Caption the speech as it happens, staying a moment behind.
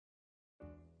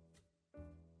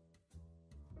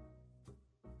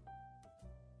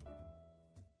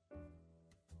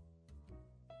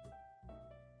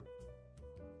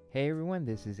Hey everyone,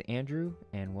 this is Andrew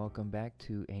and welcome back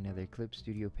to another Clip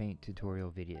Studio Paint tutorial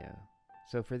video.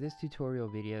 So for this tutorial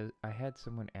video, I had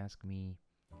someone ask me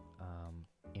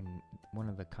in one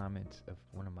of the comments of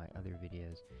one of my other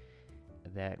videos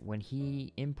that when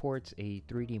he imports a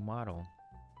 3D model,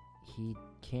 he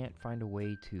can't find a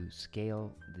way to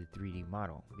scale the 3D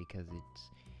model because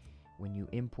when you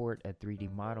import a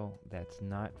 3D model that's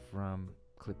not from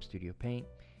Clip Studio Paint,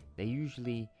 they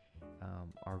usually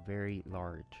are very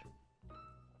large.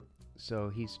 So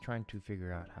he's trying to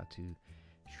figure out how to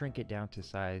shrink it down to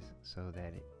size so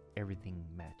that everything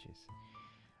matches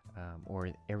or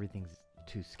everything's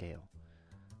to scale.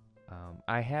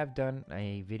 I have done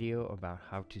a video about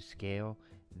how to scale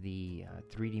the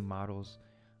 3D models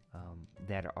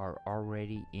that are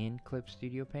already in Clip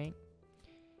Studio Paint,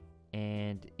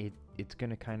 and it's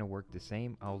going to kind of work the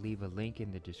same. I'll leave a link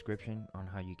in the description on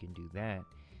how you can do that.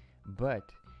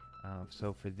 But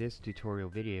so for this tutorial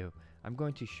video, I'm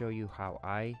going to show you how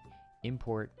I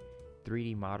import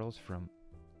 3D models from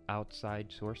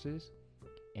outside sources,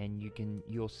 and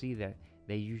you'll see that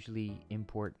they usually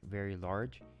import very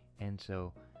large, and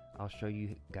so I'll show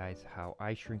you guys how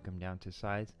I shrink them down to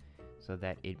size so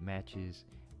that it matches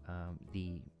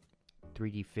the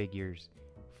 3D figures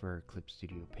for Clip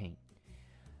Studio Paint.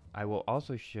 I will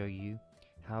also show you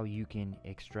how you can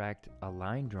extract a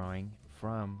line drawing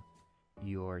from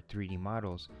your 3D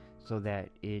models so that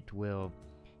it will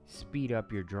speed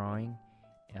up your drawing.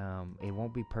 It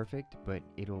won't be perfect, but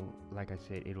it'll, like I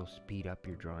said, it'll speed up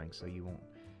your drawing so you won't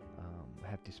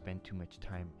have to spend too much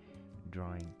time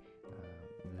drawing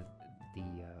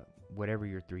whatever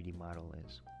your 3D model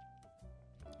is.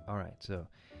 Alright, so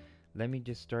let me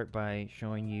just start by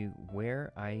showing you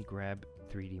where I grab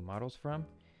 3D models from.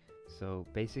 So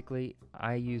basically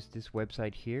I use this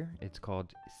website here. It's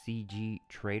called CG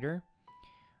Trader.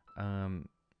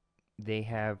 They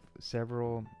have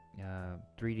several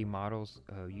 3D models.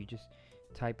 You just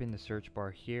type in the search bar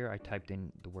here. I typed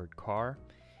in the word car,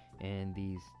 and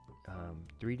these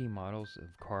 3D models of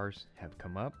cars have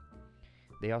come up.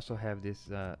 They also have this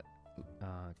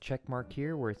check mark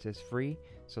here where it says free.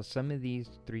 So some of these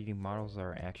 3D models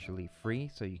are actually free,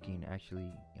 so you can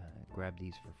actually grab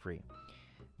these for free.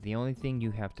 The only thing you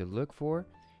have to look for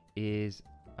is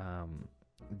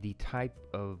the type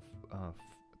of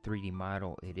 3D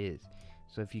model it is.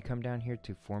 So if you come down here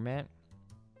to format,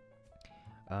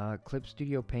 Clip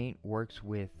Studio Paint works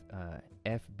with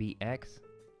FBX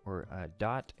or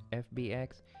 .fbx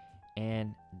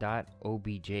and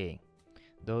 .obj.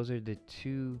 Those are the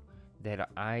two that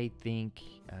I think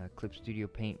Clip Studio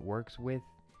Paint works with.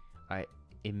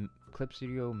 Clip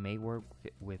Studio may work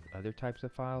with other types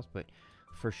of files, but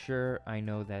for sure I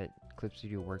know that Clip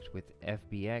Studio works with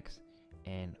FBX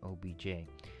and OBJ.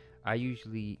 I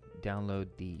usually download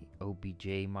the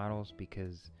OBJ models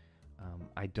because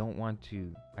I don't want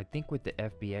to. I think with the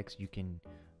FBX you can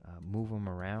move them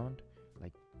around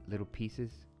like little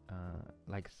pieces.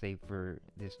 Like say for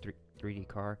this 3D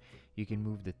car, you can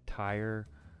move the tire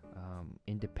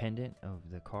independent of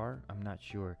the car. I'm not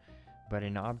sure, but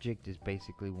an object is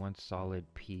basically one solid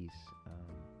piece,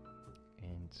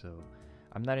 and so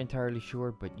I'm not entirely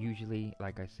sure, but usually,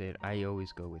 like I said, I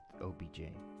always go with OBJ.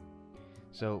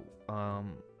 So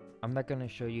I'm not going to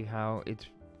show you how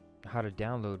to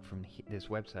download from this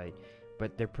website,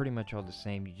 but they're pretty much all the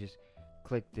same. You just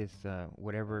click this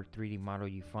whatever 3D model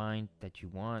you find that you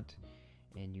want,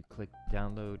 and you click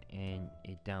download, and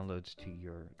it downloads to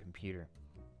your computer.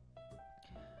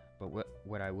 But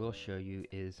what I will show you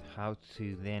is how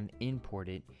to then import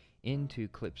it into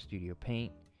Clip Studio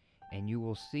Paint, and you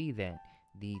will see that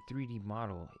the 3D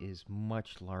model is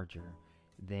much larger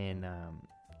than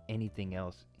anything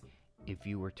else if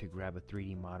you were to grab a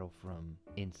 3D model from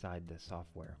inside the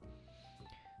software.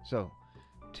 So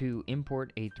to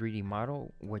import a 3D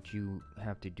model, what you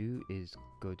have to do is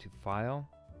go to File,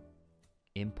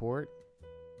 Import,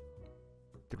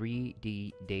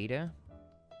 3D Data,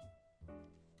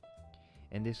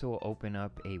 and this will open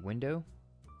up a window.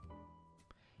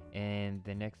 And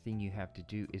the next thing you have to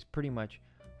do is pretty much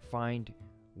find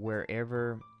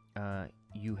wherever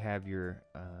you have your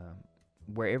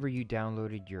wherever you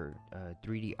downloaded your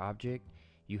 3D object,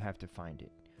 you have to find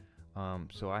it.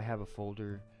 So I have a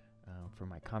folder for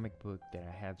my comic book that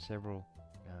I have several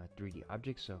 3D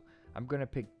objects. So I'm gonna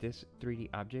pick this 3D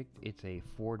object. It's a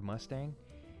Ford Mustang,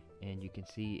 and you can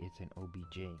see it's an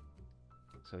OBJ.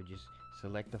 So just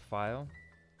select the file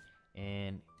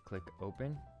and click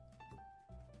open.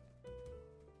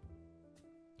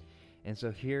 And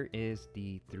so here is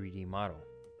the 3D model.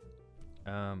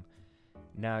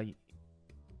 Now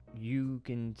you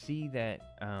can see that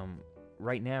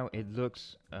right now it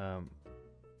looks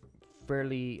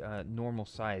fairly normal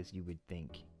size, you would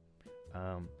think.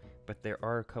 But there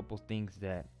are a couple things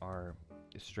that are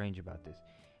strange about this.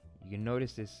 You can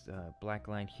notice this black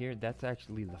line here. That's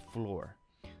actually the floor.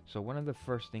 So one of the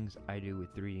first things I do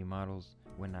with 3D models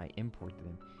when I import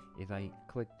them is I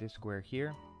click this square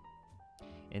here,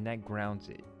 and that grounds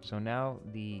it. So now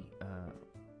the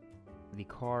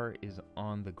car is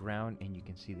on the ground, and you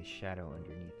can see the shadow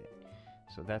underneath it.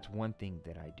 So that's one thing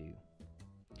that I do.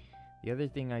 The other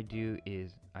thing I do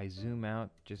is I zoom out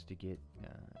just to get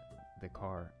the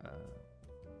car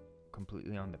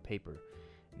completely on the paper.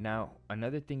 Now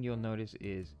another thing you'll notice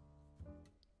is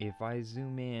if I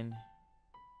zoom in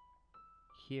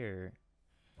here,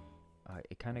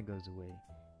 it kind of goes away,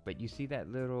 but you see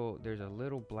that there's a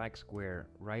little black square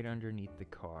right underneath the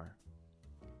car.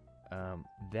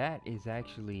 That is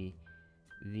actually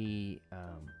the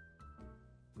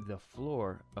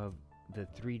floor of the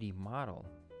 3D model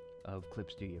of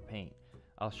Clip Studio Paint.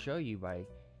 I'll show you by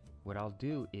what I'll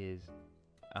do is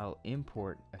I'll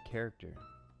import a character.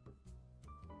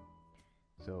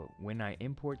 So when I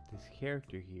import this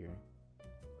character here,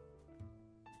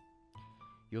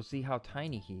 you'll see how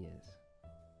tiny he is.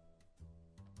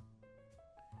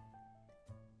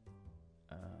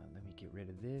 Let me get rid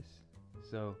of this.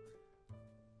 So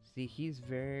see, he's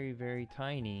very, very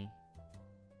tiny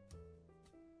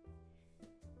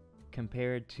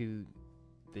compared to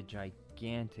the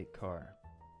gigantic car.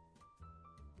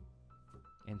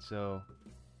 And so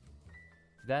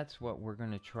that's what we're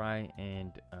going to try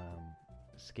and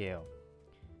scale.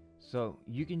 So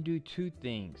you can do two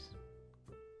things.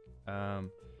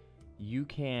 You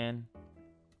can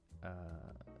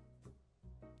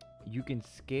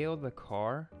scale the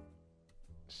car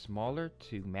smaller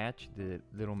to match the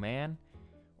little man,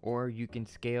 or you can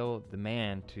scale the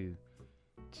man to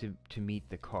meet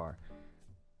the car.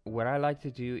 What I like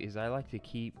to do is I like to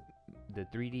keep the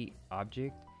 3D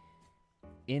object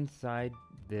inside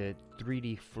the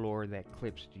 3D floor that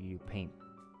Clip Studio Paint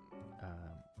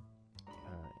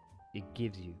it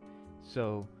gives you.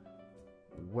 So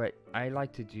what I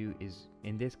like to do is,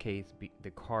 in this case,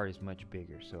 the car is much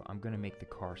bigger, so I'm gonna make the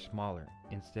car smaller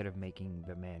instead of making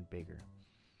the man bigger.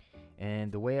 And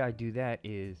the way I do that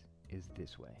is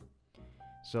this way.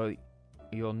 So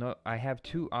you'll know I have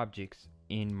two objects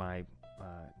in my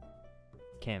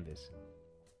canvas.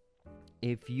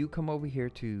 If you come over here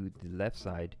to the left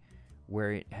side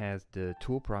where it has the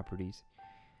tool properties,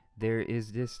 there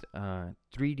is this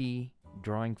 3D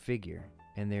drawing figure,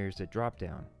 and there's a drop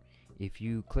down. If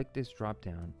you click this drop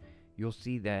down, you'll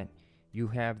see that you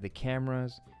have the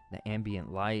cameras, the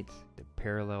ambient lights, the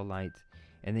parallel lights,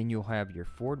 and then you'll have your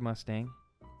Ford Mustang,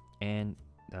 and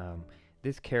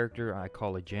this character I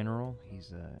call a general.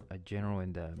 He's a general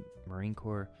in the Marine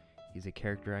Corps. He's a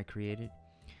character I created.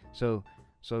 So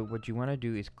what you want to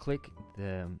do is click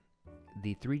the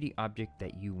 3D object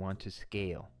that you want to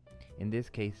scale. In this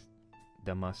case,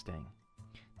 the Mustang.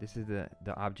 This is the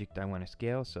object I want to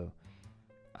scale, so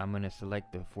I'm going to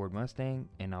select the Ford Mustang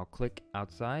and I'll click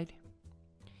outside.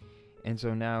 And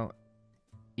so now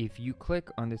if you click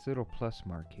on this little plus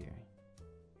mark here,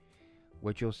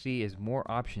 what you'll see is more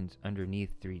options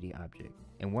underneath 3D object,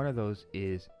 and one of those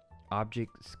is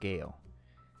object scale.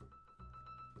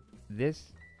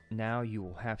 This now you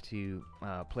will have to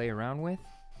play around with,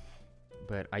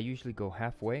 but I usually go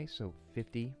halfway, so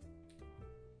 50,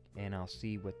 and I'll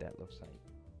see what that looks like.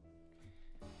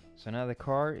 So now the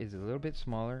car is a little bit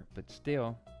smaller, but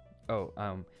still,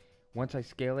 once I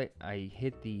scale it, I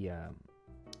hit the,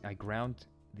 I ground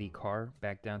the car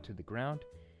back down to the ground,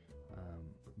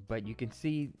 but you can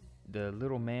see the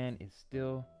little man is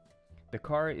still, the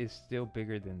car is still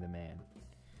bigger than the man.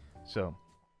 So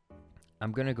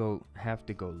I'm gonna have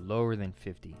to go lower than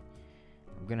 50.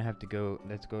 I'm gonna have to go,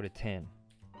 let's go to 10.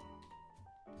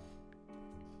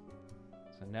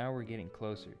 So now we're getting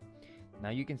closer. Now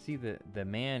you can see the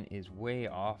man is way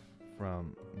off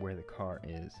from where the car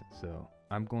is. So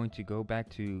I'm going to go back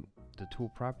to the tool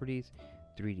properties,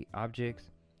 3D objects.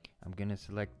 I'm going to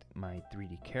select my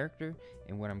 3D character,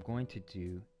 and what I'm going to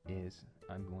do is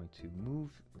I'm going to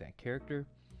move that character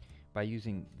by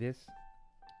using this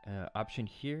option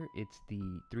here. It's the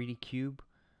 3D cube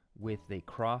with a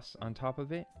cross on top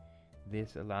of it.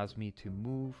 This allows me to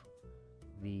move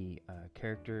the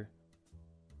character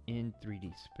in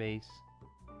 3D space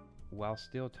while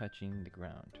still touching the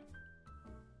ground.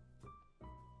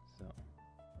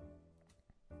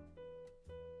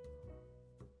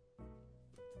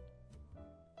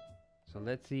 So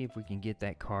let's see if we can get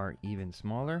that car even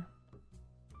smaller.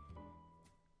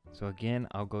 So again,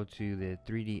 I'll go to the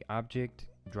 3D object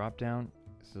drop down,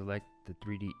 select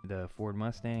the Ford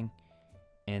Mustang,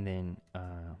 and then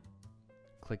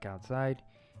click outside,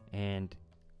 and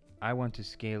I want to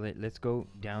scale it. Let's go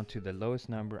down to the lowest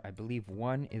number. I believe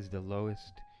 1 is the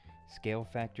lowest scale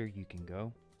factor you can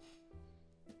go.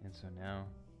 And so now,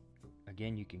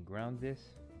 again, you can ground this.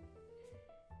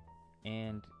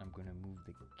 And I'm going to move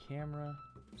the camera.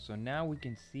 So now we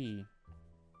can see,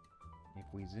 if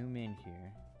we zoom in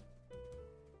here,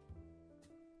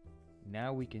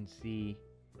 now we can see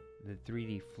the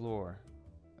 3D floor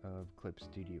of Clip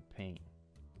Studio Paint.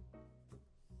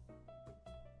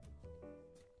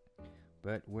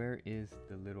 But where is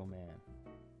the little man?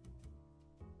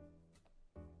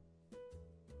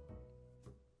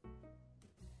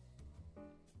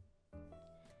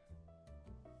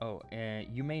 Oh, and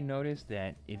you may notice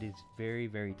that it is very,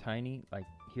 very tiny. Like,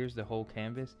 here's the whole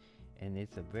canvas, and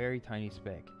it's a very tiny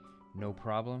speck. No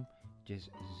problem.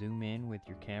 Just zoom in with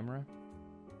your camera.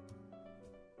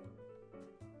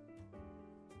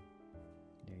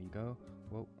 There you go.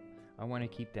 Whoa. I want to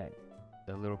keep the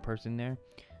little person there.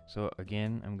 So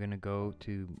again, I'm going to go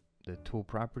to the tool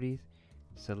properties,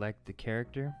 select the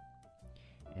character,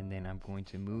 and then I'm going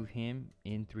to move him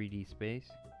in 3D space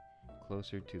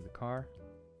closer to the car.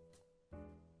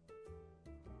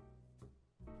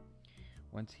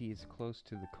 Once he is close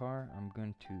to the car, I'm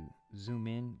going to zoom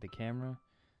in the camera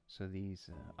so these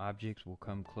objects will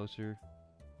come closer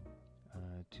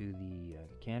to the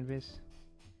canvas.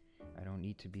 I don't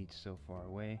need to be so far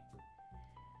away.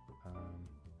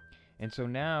 And so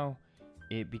now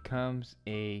it becomes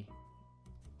a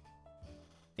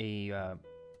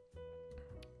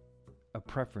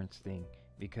preference thing,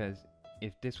 because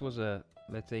if this was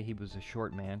let's say he was a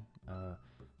short man,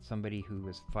 somebody who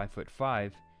was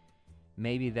 5'5",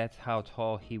 maybe that's how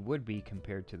tall he would be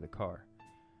compared to the car.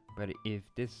 But if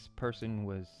this person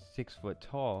was 6 foot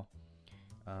tall,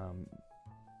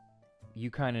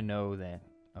 you kind of know that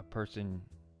a person,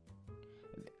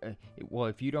 well,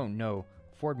 if you don't know,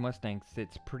 Ford Mustang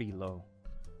sits pretty low,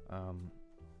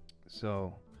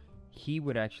 so he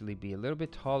would actually be a little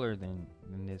bit taller than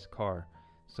this car.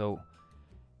 So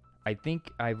I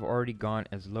think I've already gone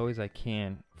as low as I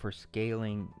can for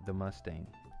scaling the Mustang,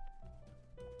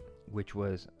 which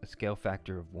was a scale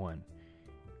factor of 1.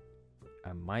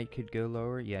 I could go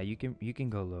lower. Yeah, you can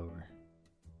go lower.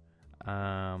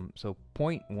 So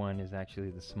 0.1 is actually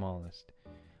the smallest,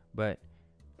 but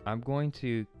I'm going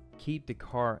to keep the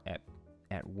car at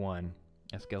 1,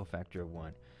 a scale factor of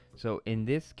 1. So in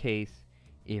this case,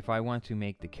 if I want to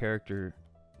make the character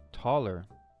taller,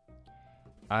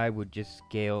 I would just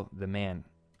scale the man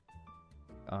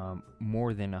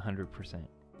more than 100%.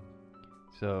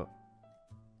 So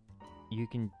you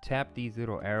can tap these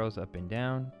little arrows up and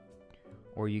down,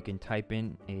 or you can type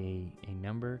in a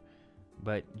number.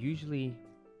 But usually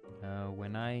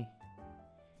when I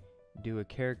do a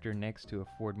character next to a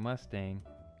Ford Mustang,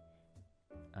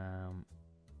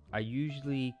 I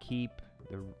usually keep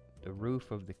the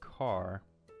roof of the car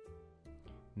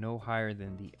no higher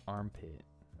than the armpit.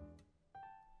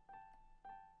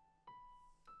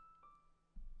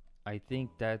 I think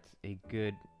that's a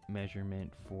good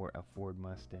measurement for a Ford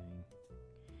Mustang,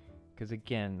 because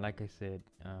again, like I said,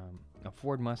 a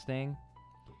Ford Mustang,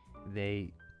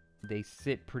 they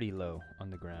sit pretty low on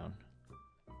the ground.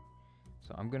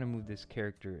 So I'm gonna move this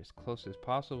character as close as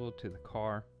possible to the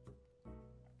car.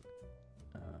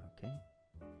 Okay.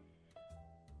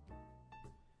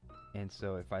 And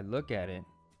so if I look at it,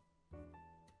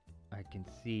 I can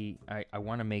see I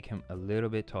want to make him a little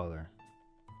bit taller.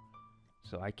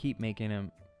 So I keep making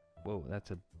him, whoa, that's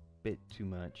a bit too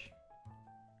much.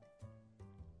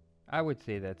 I would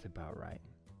say that's about right.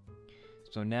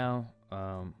 So now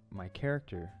my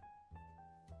character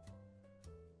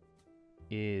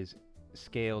is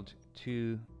scaled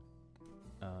to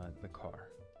the car.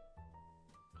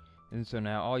 And so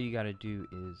now all you got to do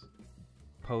is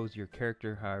pose your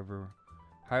character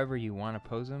however you want to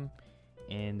pose him,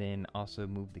 and then also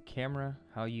move the camera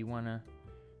however you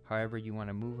want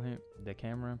to move him, the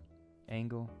camera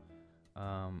angle.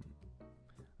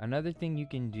 Another thing you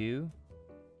can do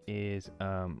is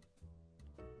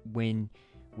when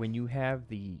you have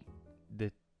the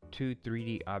two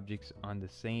 3D objects on the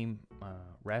same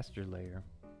raster layer,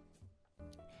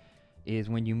 is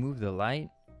when you move the light,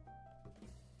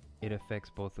 it affects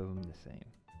both of them the same.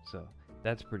 So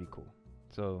that's pretty cool.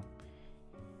 So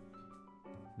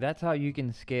that's how you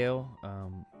can scale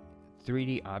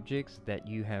 3D objects that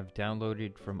you have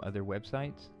downloaded from other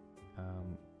websites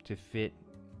to fit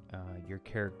your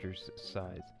character's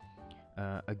size.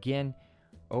 Again,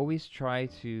 always try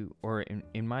to, or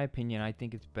in my opinion, I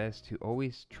think it's best to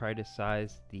always try to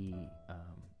size the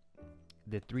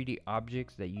the 3D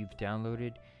objects that you've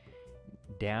downloaded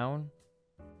down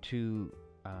to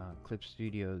Clip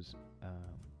Studio's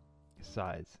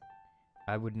size.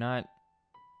 I would not,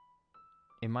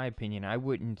 in my opinion, I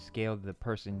wouldn't scale the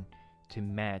person to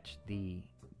match the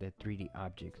 3D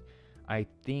objects. I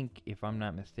think, if I'm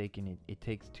not mistaken, it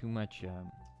takes too much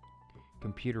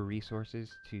computer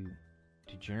resources to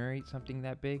generate something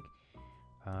that big.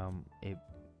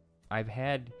 I've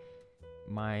had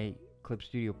my Clip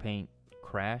Studio Paint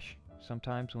crash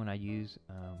sometimes when I use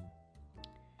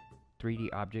 3D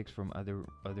objects from other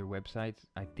websites.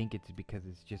 I think it's because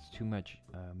it's just too much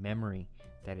memory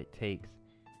that it takes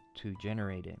to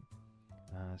generate it.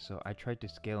 So I tried to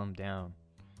scale them down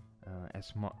as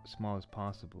small as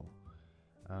possible.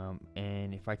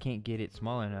 And if I can't get it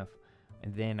small enough,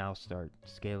 and then I'll start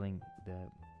scaling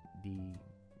the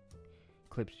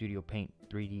Clip Studio Paint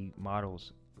 3D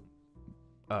models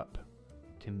up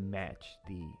to match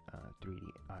the 3D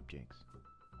objects.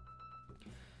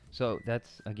 So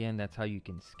that's how you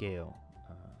can scale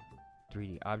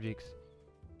 3D objects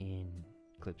in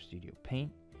Clip Studio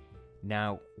Paint.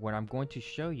 Now what I'm going to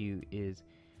show you is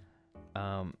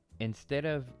instead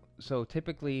of, so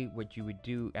typically what you would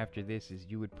do after this is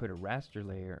you would put a raster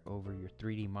layer over your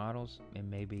 3D models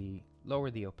and maybe lower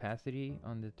the opacity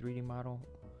on the 3D model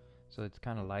so it's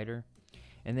kind of lighter.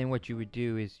 And then what you would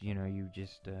do is, you know, you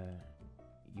just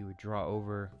you would draw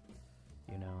over,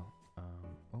 you know,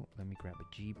 oh, let me grab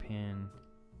a G pen.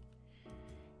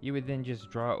 You would then just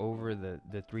draw over the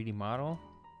 3D model,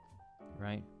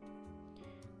 right?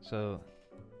 So,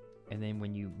 and then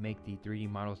when you make the 3D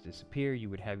models disappear, you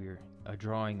would have a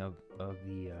drawing of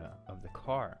the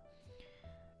car.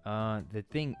 The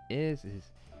thing is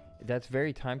that's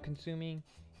very time consuming,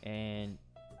 and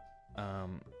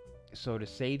so to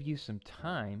save you some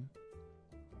time,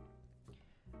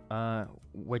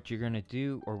 what you're gonna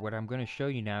do, or what I'm gonna show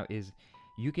you now, is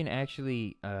you can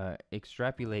actually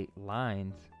extrapolate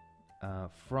lines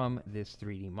from this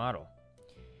 3D model.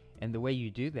 And the way you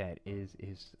do that is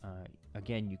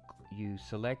again, you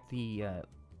select the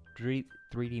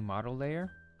 3D model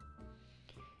layer,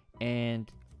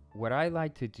 and what I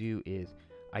like to do is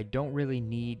I don't really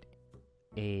need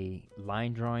a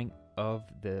line drawing of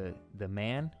the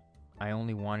man. I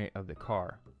only want it of the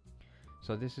car.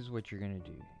 So this is what you're gonna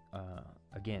do.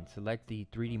 Again, select the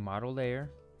 3D model layer,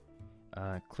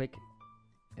 click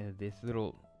this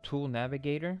little tool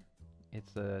navigator.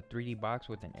 It's a 3D box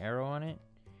with an arrow on it,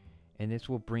 and this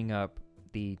will bring up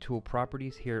the tool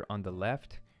properties here on the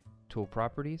left, tool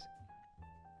properties.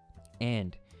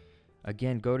 And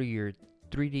again, go to your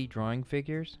 3D drawing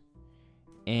figures,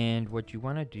 and what you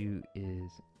want to do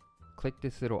is click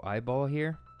this little eyeball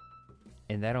here,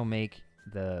 and that'll make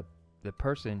the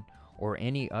person or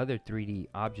any other 3D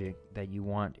object that you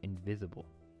want invisible.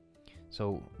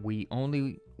 So we're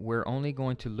only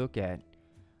going to look at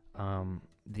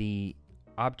the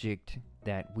object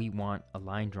that we want a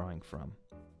line drawing from.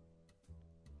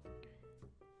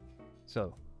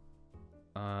 So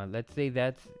let's say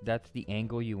that's the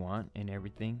angle you want and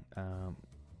everything.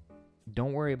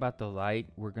 Don't worry about the light.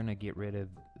 We're gonna get rid of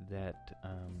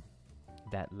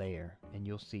that layer, and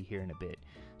you'll see here in a bit.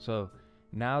 So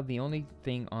now the only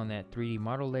thing on that 3D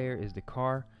model layer is the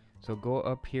car. So go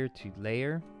up here to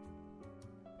layer,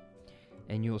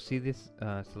 and you'll see this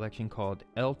selection called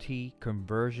LT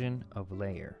conversion of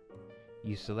layer.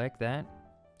 You select that,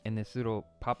 and this little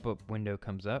pop-up window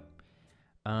comes up.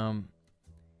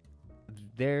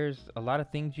 There's a lot of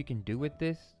things you can do with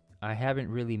this. I haven't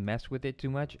really messed with it too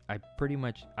much.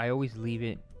 I always leave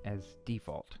it as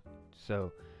default.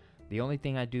 So the only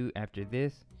thing I do after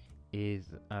this is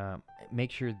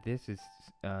make sure this is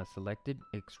selected,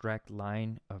 extract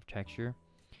line of texture.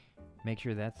 Make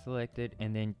sure that's selected,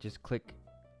 and then just click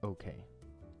OK.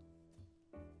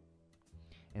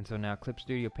 And so now Clip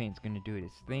Studio Paint is going to do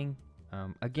its thing.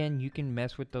 Again, you can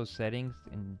mess with those settings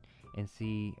and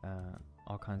see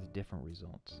all kinds of different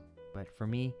results. But for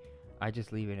me, I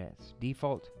just leave it as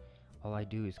default. All I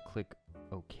do is click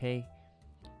OK.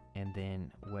 And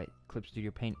then what Clip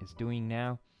Studio Paint is doing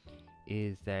now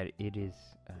is that it is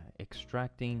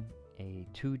extracting a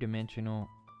two-dimensional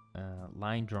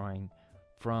line drawing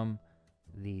from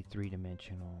the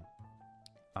three-dimensional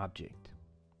object.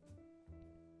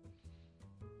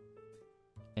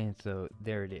 And so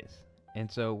there it is.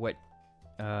 And so what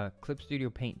Clip Studio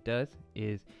Paint does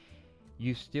is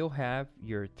you still have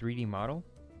your 3D model.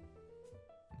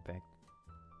 In fact,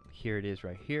 here it is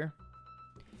right here.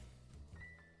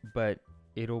 But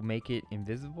it'll make it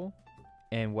invisible.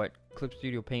 And what Clip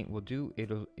Studio Paint will do,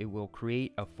 it will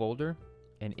create a folder,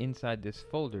 and inside this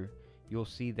folder you'll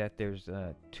see that there's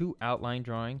two outline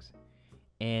drawings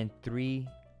and 3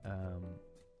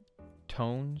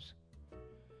 tones.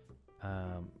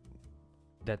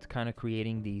 That's kind of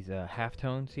creating these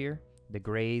halftones here, the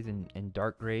grays and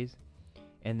dark grays.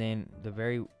 And then the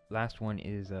very last one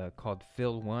is called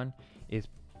Fill 1, is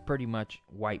pretty much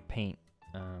white paint.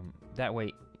 That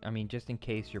way, I mean, just in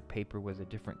case your paper was a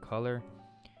different color.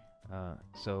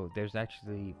 So there's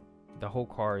actually, the whole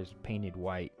car is painted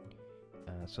white.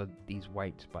 So these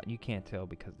white spots, you can't tell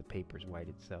because the paper is white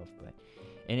itself. But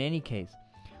in any case,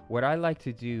 what I like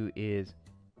to do is,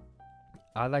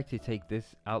 I like to take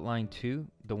this outline 2,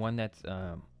 the one that's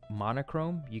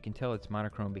monochrome. You can tell it's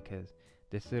monochrome because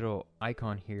this little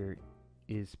icon here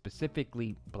is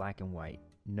specifically black and white,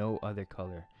 no other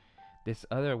color. This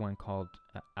other one called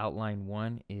outline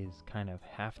 1 is kind of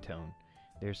halftone.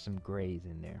 There's some grays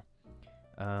in there.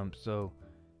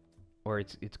 Or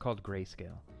it's called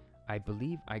grayscale. I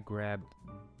believe I grab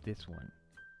this one.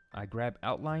 I grab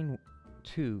outline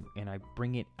 2 and I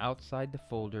bring it outside the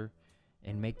folder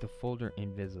and make the folder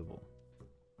invisible.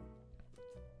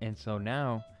 And so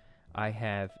now I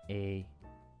have an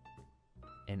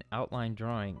outline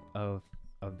drawing of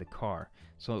the car.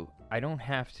 So I don't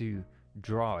have to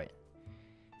draw it.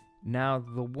 Now,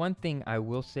 the one thing I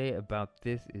will say about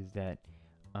this is that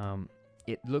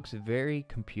it looks very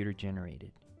computer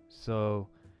generated. So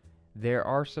there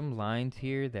are some lines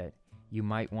here that you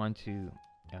might want to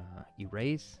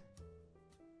erase.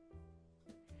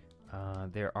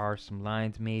 There are some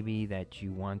lines maybe that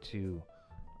you want to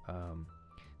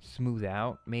smooth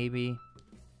out maybe,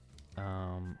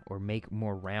 or make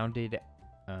more rounded,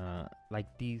 like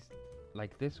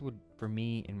this would, for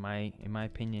me, in my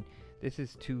opinion, this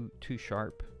is too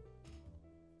sharp.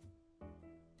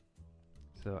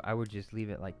 So I would just leave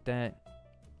it like that,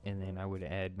 and then I would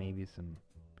add maybe some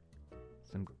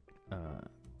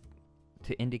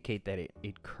to indicate that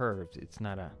it curves. It's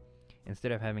not a,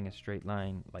 instead of having a straight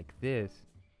line like this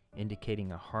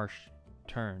indicating a harsh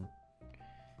turn,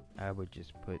 I would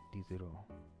just put these little,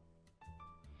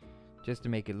 just to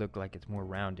make it look like it's more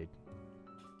rounded.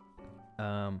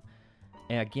 And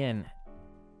again,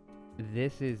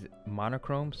 this is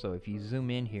monochrome, so if you zoom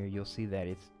in here, you'll see that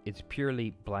it's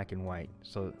purely black and white.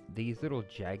 So these little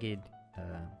jagged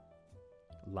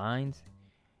lines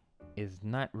is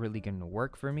not really going to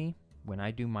work for me when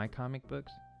I do my comic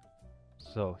books.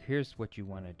 So here's what you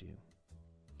want to do.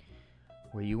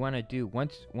 What you want to do,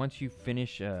 once you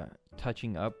finish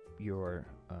touching up your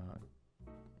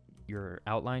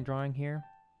outline drawing here,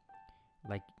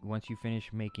 like once you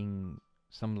finish making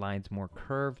some lines more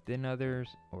curved than others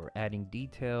or adding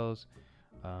details,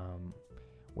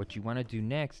 what you want to do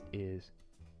next is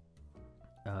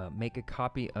make a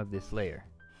copy of this layer.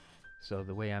 So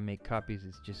the way I make copies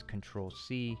is just Control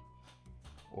C,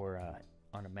 or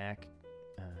on a Mac,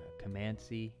 Command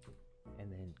C,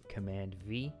 and then Command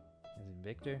V as in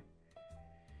Victor.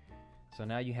 So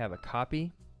now you have a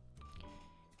copy,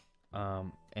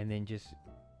 and then just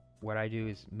what I do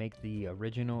is make the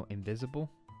original invisible.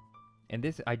 And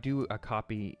this, I do a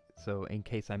copy, so in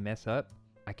case I mess up,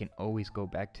 I can always go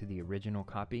back to the original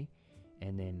copy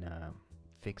and then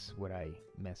fix what I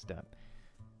messed up.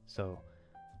 So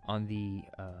on the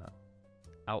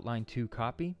outline 2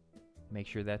 copy, make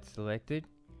sure that's selected.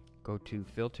 Go to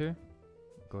filter,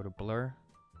 go to blur.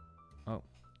 Oh,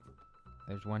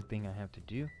 there's one thing I have to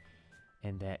do,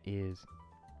 and that is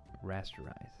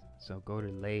rasterize. So go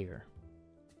to layer.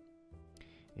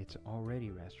 It's already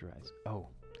rasterized. Oh,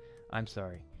 I'm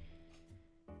sorry.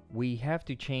 We have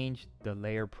to change the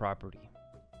layer property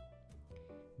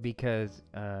because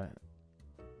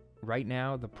right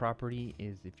now the property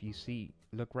is, if you see,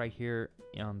 look right here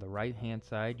on the right hand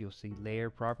side, you'll see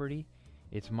layer property.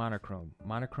 It's monochrome.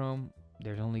 Monochrome,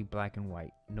 there's only black and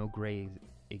white. No gray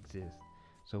exists.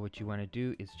 So what you want to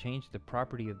do is change the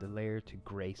property of the layer to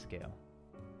grayscale.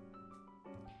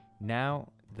 Now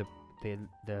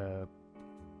the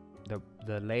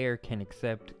layer can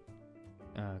accept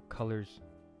colors,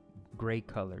 gray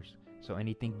colors. So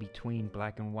anything between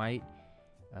black and white,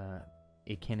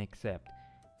 it can accept.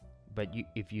 But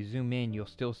if you zoom in, you'll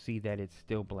still see that it's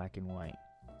still black and white,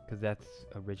 because that's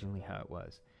originally how it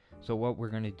was. So what we're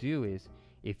going to do is,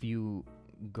 if you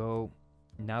go,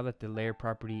 now that the layer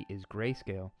property is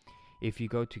grayscale, if you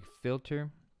go to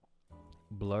filter,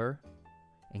 blur,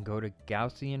 and go to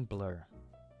Gaussian blur.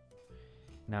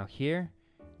 Now here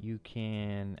you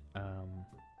can, I'm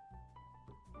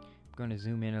going to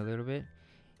zoom in a little bit.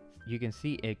 You can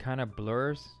see it kind of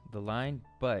blurs the line,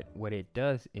 but what it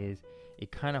does is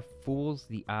it kind of fools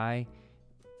the eye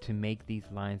to make these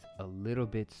lines a little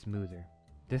bit smoother.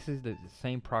 This is the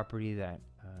same property that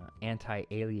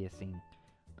anti-aliasing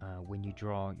when you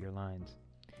draw your lines.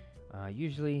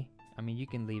 Usually, I mean, you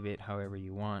can leave it however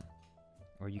you want,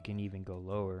 or you can even go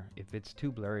lower. If it's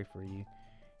too blurry for you,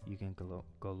 you can go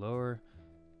lower.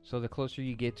 So the closer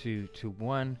you get to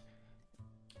 1,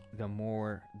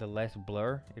 the less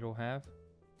blur it'll have.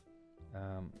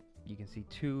 You can see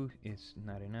 2 is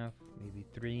not enough, maybe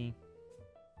 3.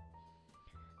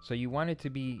 So you want it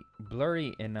to be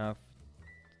blurry enough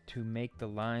to make the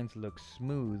lines look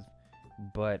smooth,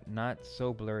 but not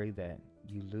so blurry that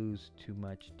you lose too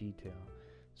much detail.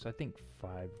 So I think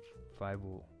 5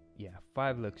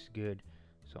 looks good.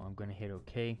 So I'm gonna hit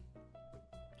OK.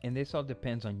 And this all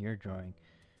depends on your drawing.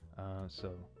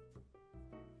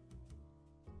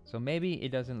 So maybe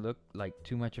it doesn't look like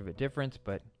too much of a difference,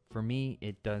 but for me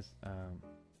it does.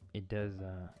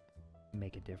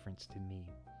 Make a difference to me.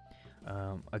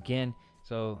 Again,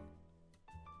 so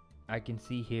I can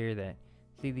see here that,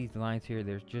 see these lines here,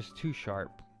 they're just too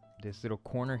sharp. This little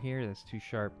corner here, that's too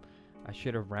sharp. I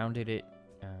should have rounded it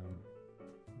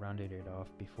off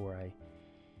before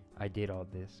I did all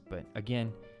this. But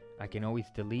again, I can always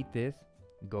delete this,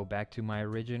 go back to my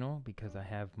original, because I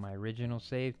have my original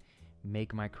saved,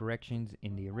 make my corrections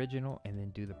in the original, and then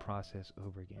do the process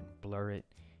over again. Blur it,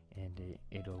 and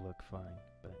it'll look fine.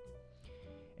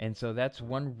 And so that's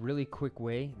one really quick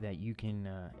way that you can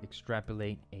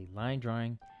extrapolate a line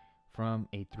drawing from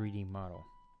a 3D model.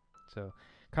 So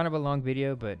kind of a long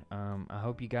video, but I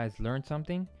hope you guys learned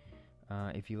something.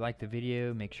 If you liked the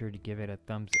video, make sure to give it a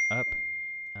thumbs up.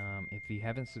 If you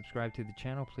haven't subscribed to the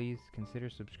channel, please consider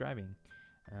subscribing.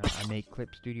 I make Clip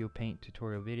Studio Paint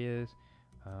tutorial videos.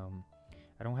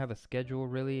 I don't have a schedule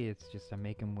really. It's just I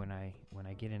make them when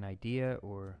I get an idea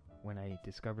or when I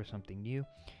discover something new.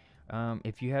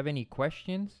 If you have any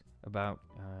questions about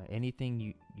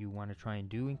anything you want to try and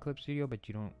do in Clip Studio, but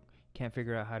you can't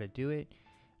figure out how to do it,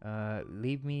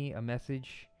 leave me a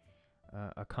message,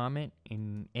 a comment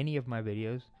in any of my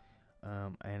videos,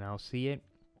 and I'll see it.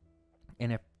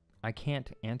 And if I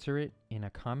can't answer it in a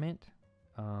comment,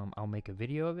 I'll make a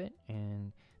video of it,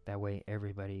 and that way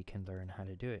everybody can learn how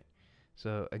to do it.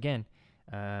 So again,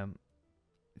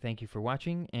 thank you for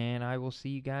watching, and I will see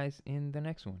you guys in the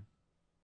next one.